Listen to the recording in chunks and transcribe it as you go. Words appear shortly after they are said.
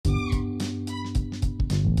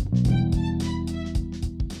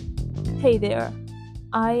Hey there,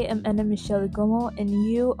 I am Anna Michelle Gomo, and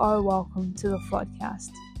you are welcome to the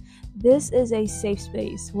podcast. This is a safe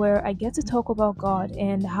space where I get to talk about God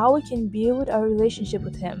and how we can build our relationship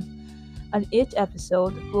with Him. On each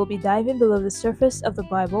episode, we'll be diving below the surface of the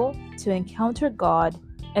Bible to encounter God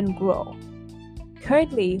and grow.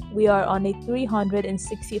 Currently, we are on a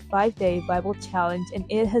 365-day Bible challenge, and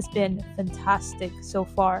it has been fantastic so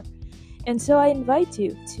far. And so I invite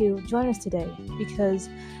you to join us today because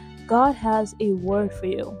God has a word for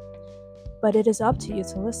you, but it is up to you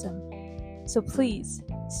to listen. So please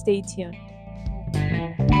stay tuned.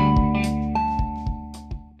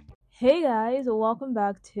 Hey guys, welcome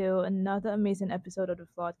back to another amazing episode of the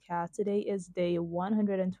podcast. Today is day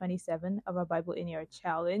 127 of our Bible in Your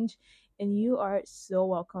Challenge, and you are so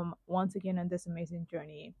welcome once again on this amazing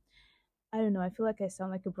journey. I don't know, I feel like I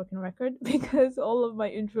sound like a broken record because all of my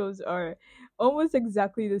intros are almost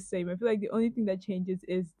exactly the same. I feel like the only thing that changes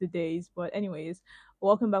is the days. But, anyways,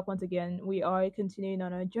 welcome back once again. We are continuing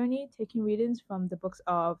on our journey, taking readings from the books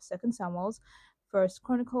of Second Samuel's, First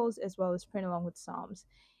Chronicles, as well as praying along with Psalms.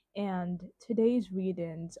 And today's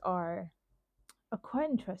readings are quite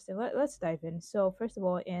interesting. Let's dive in. So, first of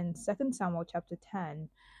all, in Second Samuel chapter 10,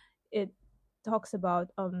 it talks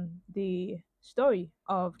about the story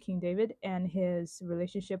of King David and his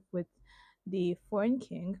relationship with the foreign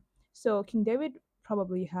king. So King David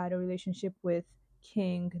probably had a relationship with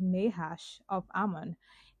King Nahash of Ammon,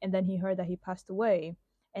 and then he heard that he passed away,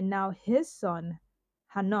 and now his son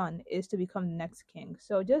Hanan is to become the next king.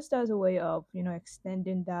 So just as a way of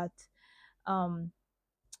extending that um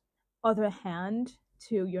other hand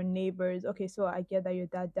to your neighbors. Okay, so I get that your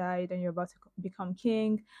dad died and you're about to become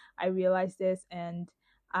king. I realize this, and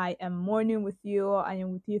I am mourning with you. I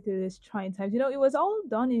am with you through this trying times. It was all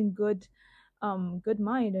done in good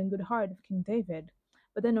mind and good heart of King David.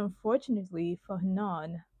 But then unfortunately for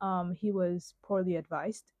Hanan, he was poorly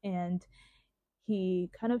advised, and he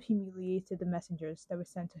kind of humiliated the messengers that were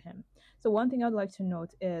sent to him. So one thing I'd like to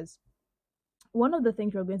note is one of the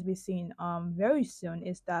things we're going to be seeing very soon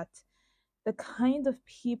is that the kind of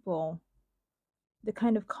people, the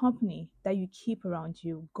kind of company that you keep around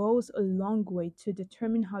you goes a long way to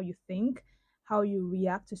determine how you think, how you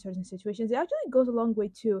react to certain situations. It actually goes a long way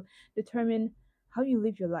to determine how you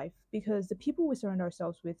live your life, because the people we surround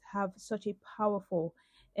ourselves with have such a powerful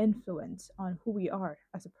influence on who we are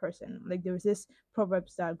as a person. Like there's this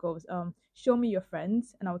proverbs that goes, show me your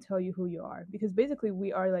friends and I'll tell you who you are. Because basically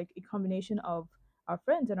we are like a combination of our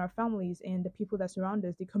friends and our families and the people that surround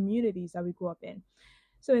us, the communities that we grew up in.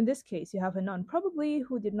 So in this case, you have a nun, probably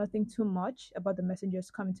who did not think too much about the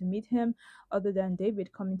messengers coming to meet him, other than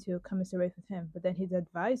David coming to commiserate with him. But then his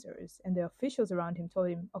advisors and the officials around him told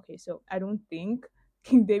him, okay, so I don't think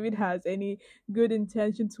King David has any good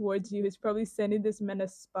intention towards you. He's probably sending this men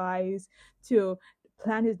as spies to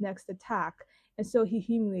plan his next attack. And so he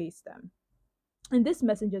humiliates them. And these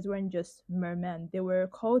messengers weren't just mermen, they were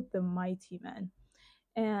called the mighty men.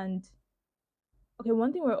 And okay,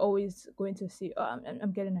 one thing we're always going to see. Oh,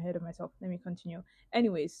 I'm getting ahead of myself. Let me continue.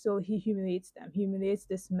 Anyways, so he humiliates them. He humiliates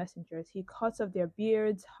these messengers. He cuts off their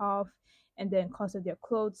beards half, and then cuts off their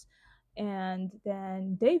clothes. And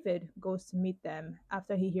then David goes to meet them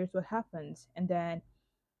after he hears what happens. And then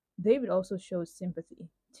David also shows sympathy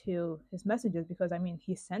to his messengers because I mean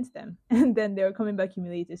he sent them and then they're coming back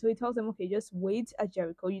humiliated. So he tells them, okay, just wait at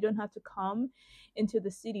Jericho. You don't have to come into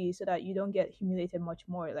the city so that you don't get humiliated much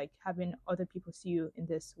more, like having other people see you in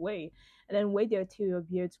this way. And then wait there till your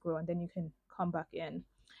beards grow and then you can come back in.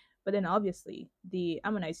 But then obviously the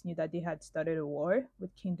Ammonites knew that they had started a war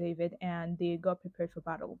with King David and they got prepared for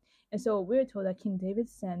battle. And so we're told that King David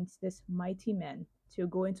sends this mighty men to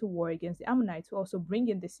go into war against the Ammonites, to also bring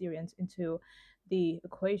in the Syrians into the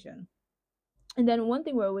equation. And then one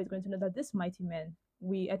thing we're always going to know that this mighty men,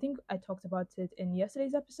 I think I talked about it in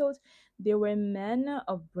yesterday's episode. They were men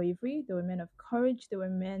of bravery, they were men of courage, they were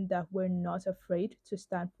men that were not afraid to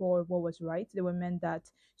stand for what was right. They were men that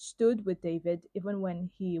stood with David even when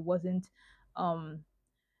he wasn't um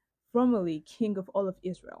formerly king of all of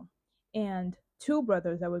Israel. And two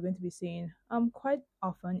brothers that we're going to be seeing quite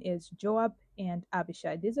often is Joab and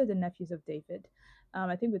Abishai. These are the nephews of David.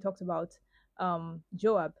 I think we talked about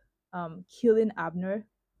Joab killing Abner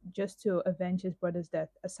just to avenge his brother's death,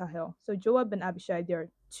 Asahel. So Joab and Abishai, they're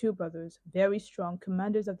two brothers, very strong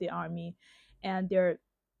commanders of the army, and they're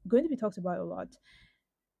going to be talked about a lot.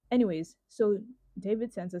 Anyways, so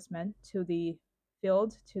David sends his men to the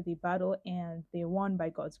field, to the battle, and they won by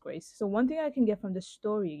God's grace. So one thing I can get from the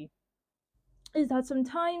story is that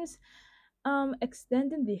sometimes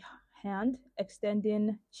extending the hand,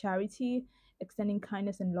 extending charity, extending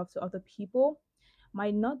kindness and love to other people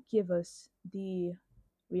might not give us the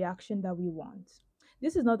reaction that we want.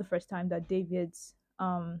 This is not the first time that David's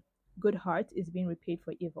good heart is being repaid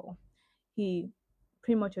for evil. He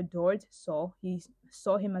pretty much adored Saul. He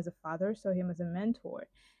saw him as a father, saw him as a mentor,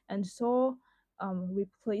 and Saul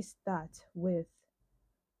replaced that with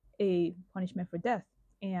a punishment for death.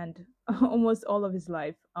 And almost all of his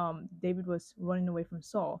life, David was running away from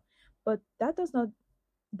Saul. But that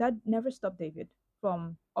never stopped David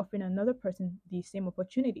from offering another person the same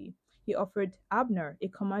opportunity. He offered Abner, a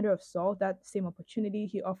commander of Saul, that same opportunity.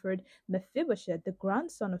 He offered Mephibosheth, the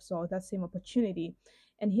grandson of Saul, that same opportunity.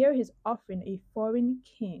 And here he's offering a foreign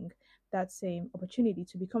king that same opportunity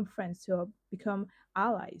to become friends, to become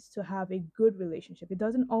allies, to have a good relationship. It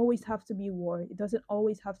doesn't always have to be war, it doesn't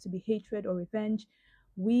always have to be hatred or revenge.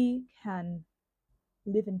 We can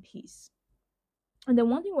live in peace. And then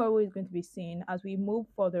one thing we're always going to be seeing as we move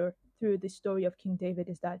further through the story of King David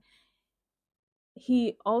is that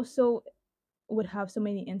he also would have so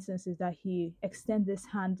many instances that he extends this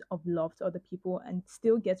hand of love to other people and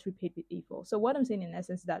still gets repaid with evil. So what I'm saying in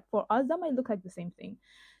essence is that for us that might look like the same thing.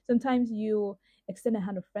 Sometimes you extend a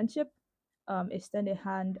hand of friendship, extend a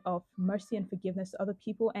hand of mercy and forgiveness to other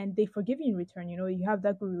people, and they forgive you in return. You know, you have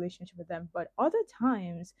that good relationship with them. But other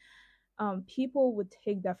times, people would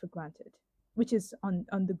take that for granted, which is on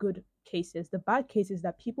the good cases. The bad cases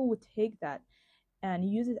that people would take that and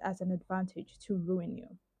use it as an advantage to ruin you.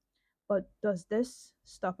 But does this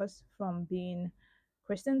stop us from being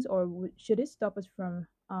Christians, or should it stop us from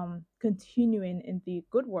continuing in the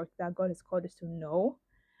good work that God has called us to know?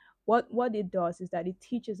 What it does is that it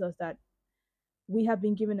teaches us that we have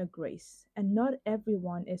been given a grace, and not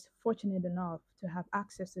everyone is fortunate enough to have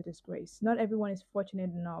access to this grace. Not everyone is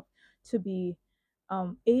fortunate enough to be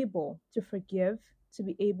able to forgive, to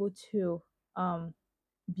be able to um,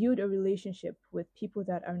 build a relationship with people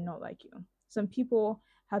that are not like you. Some people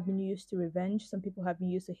have been used to revenge, some people have been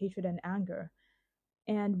used to hatred and anger.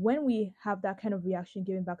 And when we have that kind of reaction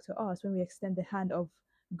given back to us, when we extend the hand of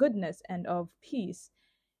goodness and of peace,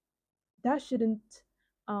 that shouldn't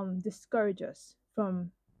discourage us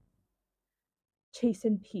from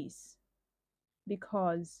chasing peace,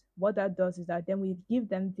 because what that does is that then we give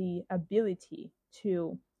them the ability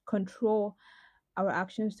to control our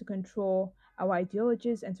actions, to control our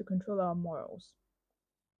ideologies, and to control our morals.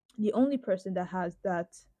 The only person that has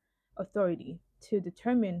that authority to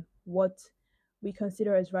determine what we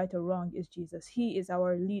consider as right or wrong is Jesus. He is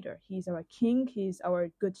our leader. He's our king. He's our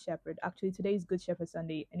good shepherd. Actually, today is Good Shepherd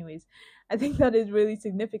Sunday. Anyways, I think that is really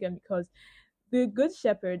significant because the good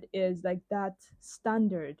shepherd is like that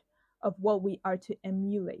standard of what we are to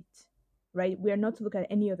emulate, right? We are not to look at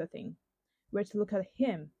any other thing. We're to look at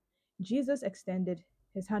him. Jesus extended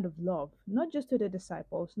his hand of love, not just to the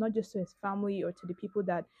disciples, not just to his family or to the people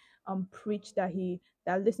that preached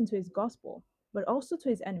that listened to his gospel, but also to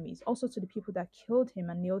his enemies, also to the people that killed him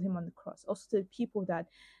and nailed him on the cross, also to the people that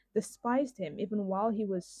despised him even while he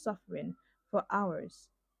was suffering for hours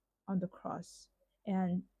on the cross.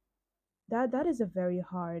 And that is a very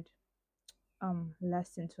hard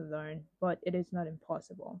lesson to learn, but it is not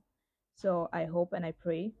impossible. So I hope and I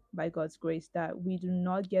pray by God's grace that we do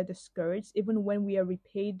not get discouraged, even when we are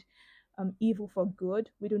repaid evil for good.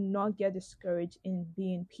 We do not get discouraged in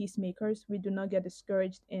being peacemakers. We do not get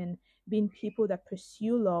discouraged in being people that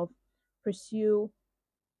pursue love, pursue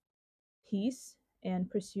peace, and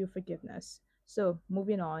pursue forgiveness. So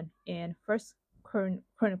moving on in First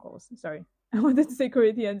Chronicles, sorry, I wanted to say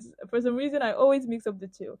Corinthians. For some reason, I always mix up the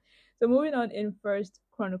two. So moving on in First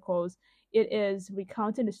Chronicles, it is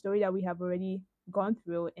recounting the story that we have already gone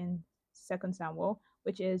through in Second Samuel,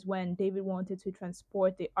 which is when David wanted to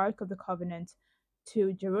transport the Ark of the Covenant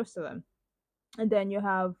to Jerusalem. And then you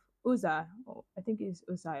have Uzzah, oh, I think it's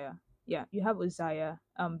Uzziah. Yeah, you have Uzziah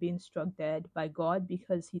being struck dead by God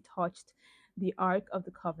because he touched the Ark of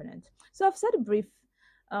the Covenant. So I've said a brief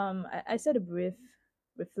I said a brief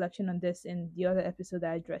reflection on this in the other episode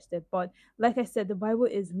that I addressed it. But like I said, the Bible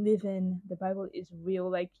is living, the Bible is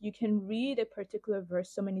real. Like you can read a particular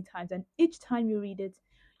verse so many times, and each time you read it,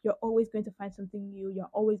 you're always going to find something new. You're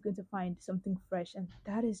always going to find something fresh, and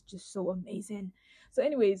that is just so amazing. So,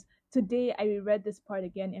 anyways, today I reread this part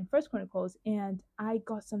again in First Chronicles, and I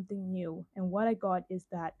got something new. And what I got is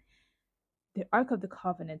that the Ark of the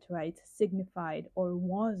Covenant, right, signified or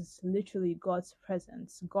was literally God's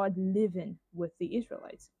presence, God living with the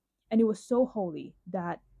Israelites. And it was so holy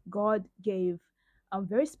that God gave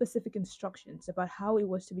very specific instructions about how it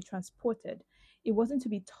was to be transported. It wasn't to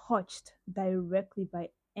be touched directly by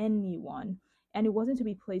anyone. and it wasn't to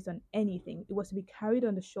be placed on anything. It was to be carried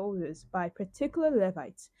on the shoulders by particular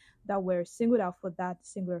Levites that were singled out for that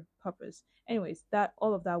singular purpose. Anyways, that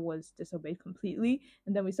all of that was disobeyed completely,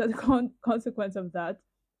 and then we saw the consequence of that.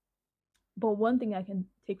 But one thing I can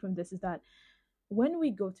take from this is that when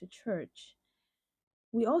we go to church,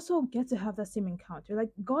 we also get to have that same encounter.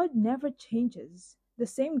 Like, God never changes. The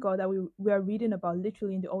same God that we are reading about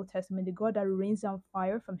literally in the Old Testament, the God that rains down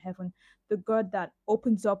fire from heaven, the God that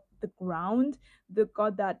opens up the ground, the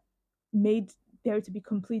God that made there to be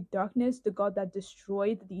complete darkness, the God that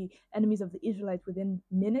destroyed the enemies of the Israelites within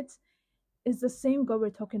minutes, is the same God we're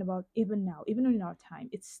talking about even now, even in our time.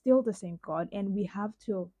 It's still the same God, and we have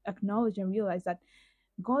to acknowledge and realize that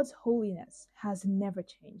God's holiness has never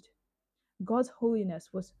changed. God's holiness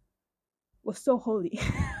was so holy.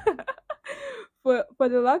 For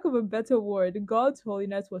the lack of a better word, God's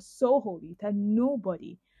holiness was so holy that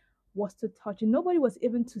nobody was to touch it. Nobody was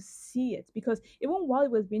even to see it, because even while it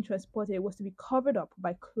was being transported, it was to be covered up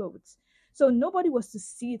by clothes. So nobody was to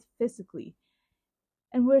see it physically.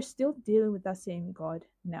 And we're still dealing with that same God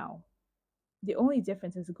now. The only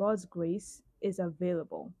difference is God's grace is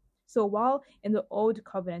available. So while in the Old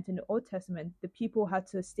Covenant, in the Old Testament, the people had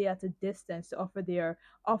to stay at a distance to offer their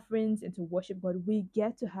offerings and to worship God, we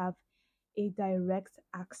get to have a direct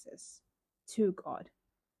access to God.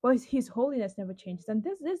 But His holiness never changes. And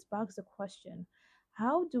this begs the question: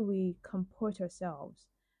 how do we comport ourselves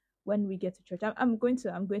when we get to church? I'm going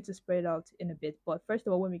to spread it out in a bit, but first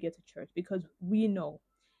of all, when we get to church, because we know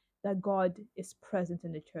that God is present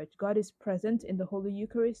in the church. God is present in the Holy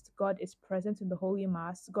Eucharist. God is present in the Holy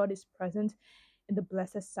Mass. God is present in the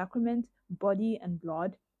Blessed Sacrament, body and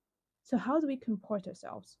blood. So, how do we comport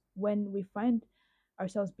ourselves when we find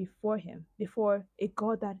ourselves before Him, before a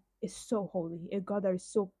God that is so holy, a God that is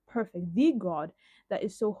so perfect, the God that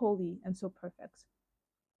is so holy and so perfect?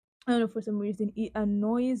 I don't know, for some reason, it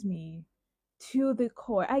annoys me to the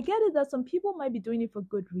core. I get it that some people might be doing it for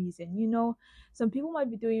good reason, some people might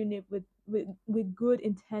be doing it with good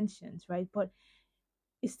intentions, right? But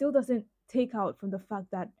it still doesn't take out from the fact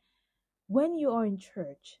that when you are in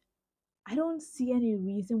church, I don't see any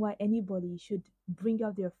reason why anybody should bring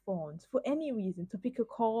out their phones for any reason to pick a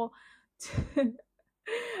call. To...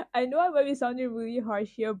 I know I might be sounding really harsh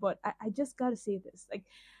here, but I just gotta say this. Like,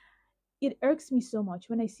 it irks me so much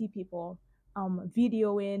when I see people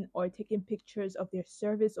videoing or taking pictures of their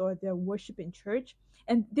service or their worship in church.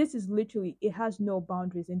 And this is literally, it has no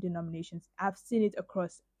boundaries in denominations. I've seen it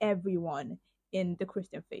across everyone in the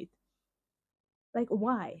Christian faith. Like,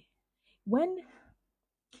 why? When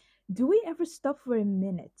do we ever stop for a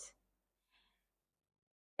minute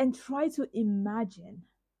and try to imagine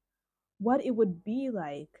what it would be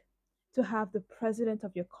like to have the president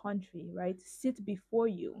of your country, right, sit before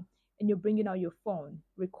you, and you're bringing out your phone,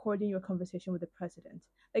 recording your conversation with the president?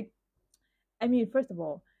 Like, I mean, first of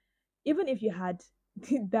all, even if you had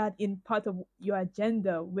that in part of your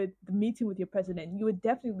agenda with the meeting with your president, you would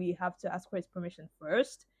definitely have to ask for his permission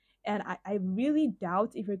first. And I really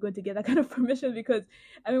doubt if you're going to get that kind of permission, because,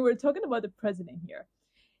 I mean, we're talking about the president here.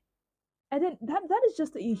 And then that is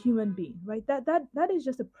just a human being, right? That is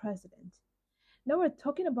just a president. Now we're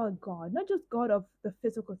talking about God, not just God of the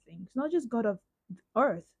physical things, not just God of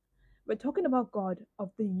earth. We're talking about God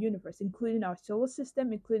of the universe, including our solar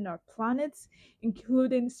system, including our planets,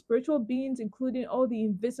 including spiritual beings, including all the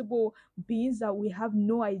invisible beings that we have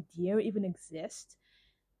no idea even exist.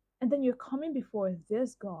 And then you're coming before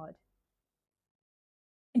this God,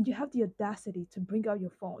 and you have the audacity to bring out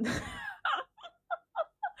your phone.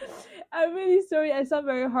 I'm really sorry, I sound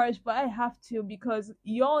very harsh, but I have to, because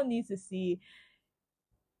y'all need to see,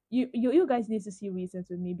 you guys need to see reasons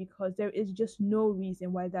with me, because there is just no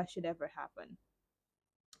reason why that should ever happen.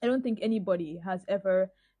 I don't think anybody has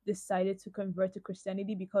ever decided to convert to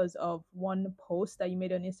Christianity because of one post that you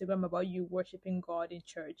made on Instagram about you worshiping God in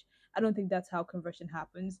church. I don't think that's how conversion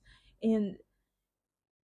happens. And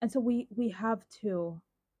so we have to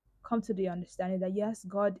come to the understanding that yes,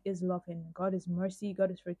 God is loving, God is mercy,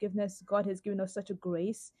 God is forgiveness, God has given us such a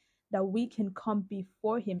grace that we can come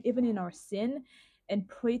before Him, even in our sin, and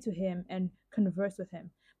pray to Him and converse with Him.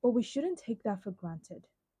 But we shouldn't take that for granted,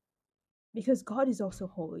 because God is also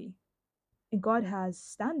holy, and God has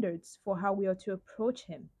standards for how we are to approach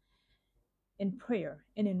Him in prayer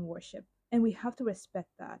and in worship. And we have to respect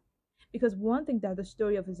that. Because one thing that the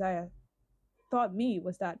story of Uzziah taught me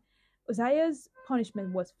was that Uzziah's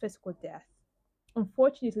punishment was physical death.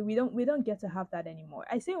 Unfortunately, we don't get to have that anymore.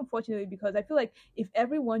 I say unfortunately because I feel like if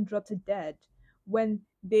everyone dropped dead when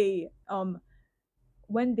they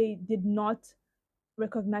did not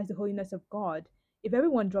recognize the holiness of God, if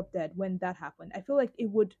everyone dropped dead when that happened, I feel like it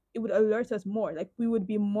would alert us more. Like we would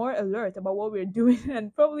be more alert about what we're doing,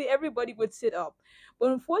 and probably everybody would sit up.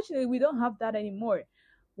 But unfortunately, we don't have that anymore.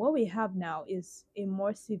 What we have now is a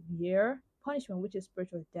more severe punishment, which is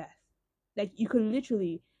spiritual death. Like you could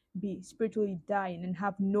literally be spiritually dying and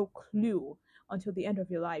have no clue until the end of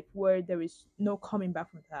your life, where there is no coming back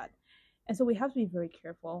from that. And so we have to be very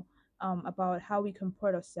careful about how we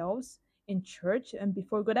comport ourselves in church and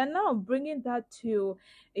before God. And now bringing that to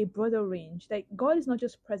a broader range, like God is not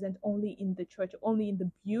just present only in the church, only in the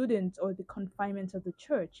buildings or the confinements of the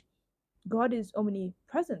church. God is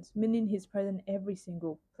omnipresent, meaning He's present every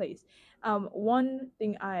single place. One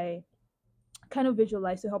thing I kind of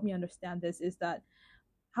visualize to help me understand this is that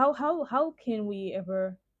how can we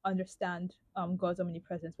ever understand God's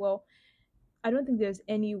omnipresence? Well, I don't think there's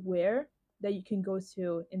anywhere that you can go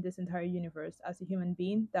to in this entire universe as a human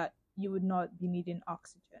being that you would not be needing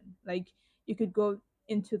oxygen. Like you could go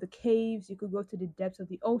into the caves, you could go to the depths of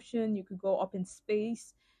the ocean, you could go up in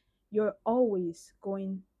space. You're always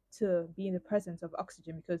going to be in the presence of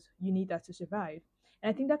oxygen because you need that to survive. And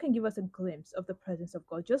I think that can give us a glimpse of the presence of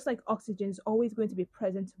God. Just like oxygen is always going to be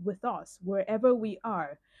present with us wherever we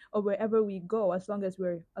are or wherever we go, as long as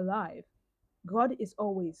we're alive, God is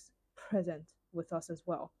always present with us as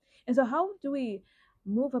well. And so, how do we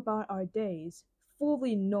move about our days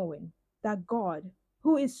fully knowing that God,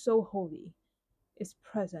 who is so holy, is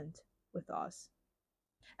present with us?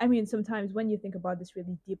 I mean, sometimes when you think about this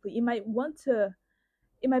really deeply, it might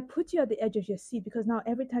put you at the edge of your seat because now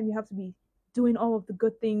every time you have to be doing all of the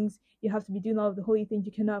good things, you have to be doing all of the holy things,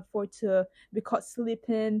 you cannot afford to be caught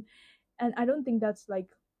sleeping. And I don't think that's like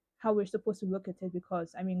how we're supposed to look at it,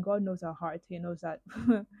 because I mean God knows our heart. He knows that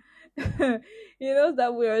He knows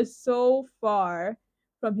that we are so far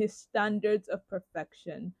from His standards of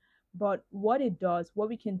perfection. But what it does, what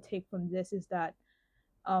we can take from this is that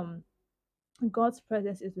um God's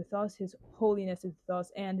presence is with us, His holiness is with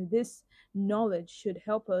us, and this knowledge should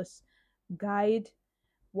help us guide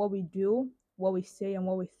what we do, what we say, and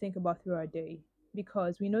what we think about through our day.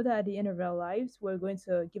 Because we know that at the end of our lives, we're going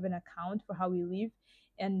to give an account for how we live,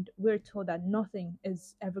 and we're told that nothing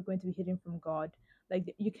is ever going to be hidden from God.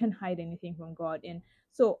 Like you can't hide anything from God. And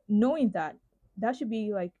so knowing that, that should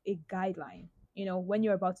be like a guideline. When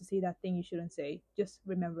you're about to say that thing you shouldn't say, just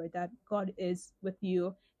remember that God is with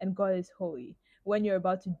you and God is holy. When you're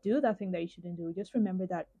about to do that thing that you shouldn't do, just remember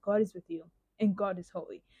that God is with you and God is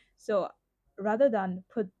holy. So rather than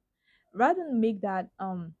put rather than make that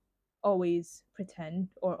always pretend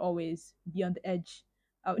or always be on the edge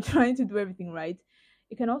trying to do everything right,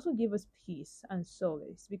 it can also give us peace and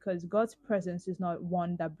solace, because God's presence is not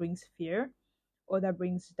one that brings fear or that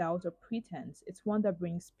brings doubt or pretense. It's one that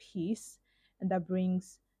brings peace and that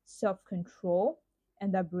brings self-control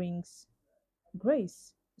and that brings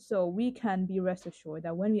grace. So we can be rest assured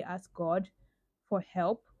that when we ask God for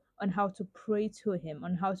help on how to pray to Him,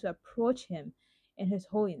 on how to approach Him in His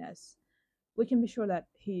holiness, we can be sure that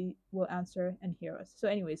He will answer and hear us. So,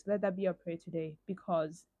 anyways, let that be our prayer today,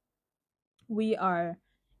 because we are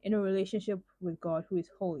in a relationship with God who is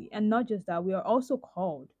holy. And not just that, we are also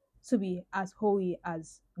called to be as holy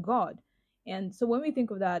as God. And so when we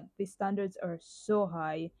think of that, the standards are so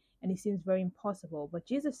high and it seems very impossible. But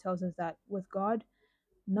Jesus tells us that with God,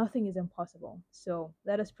 nothing is impossible. So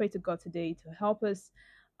let us pray to God today to help us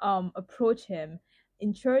approach Him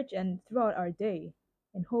in church and throughout our day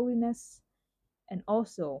in holiness, and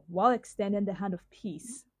also while extending the hand of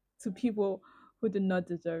peace to people who do not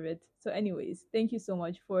deserve it. So, anyways, thank you so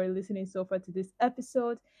much for listening so far to this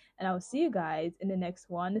episode, and I'll see you guys in the next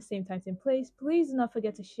one, the same time, same place. Please do not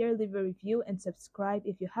forget to share, leave a review, and subscribe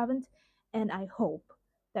if you haven't. And I hope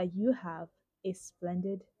that you have a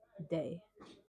splendid day.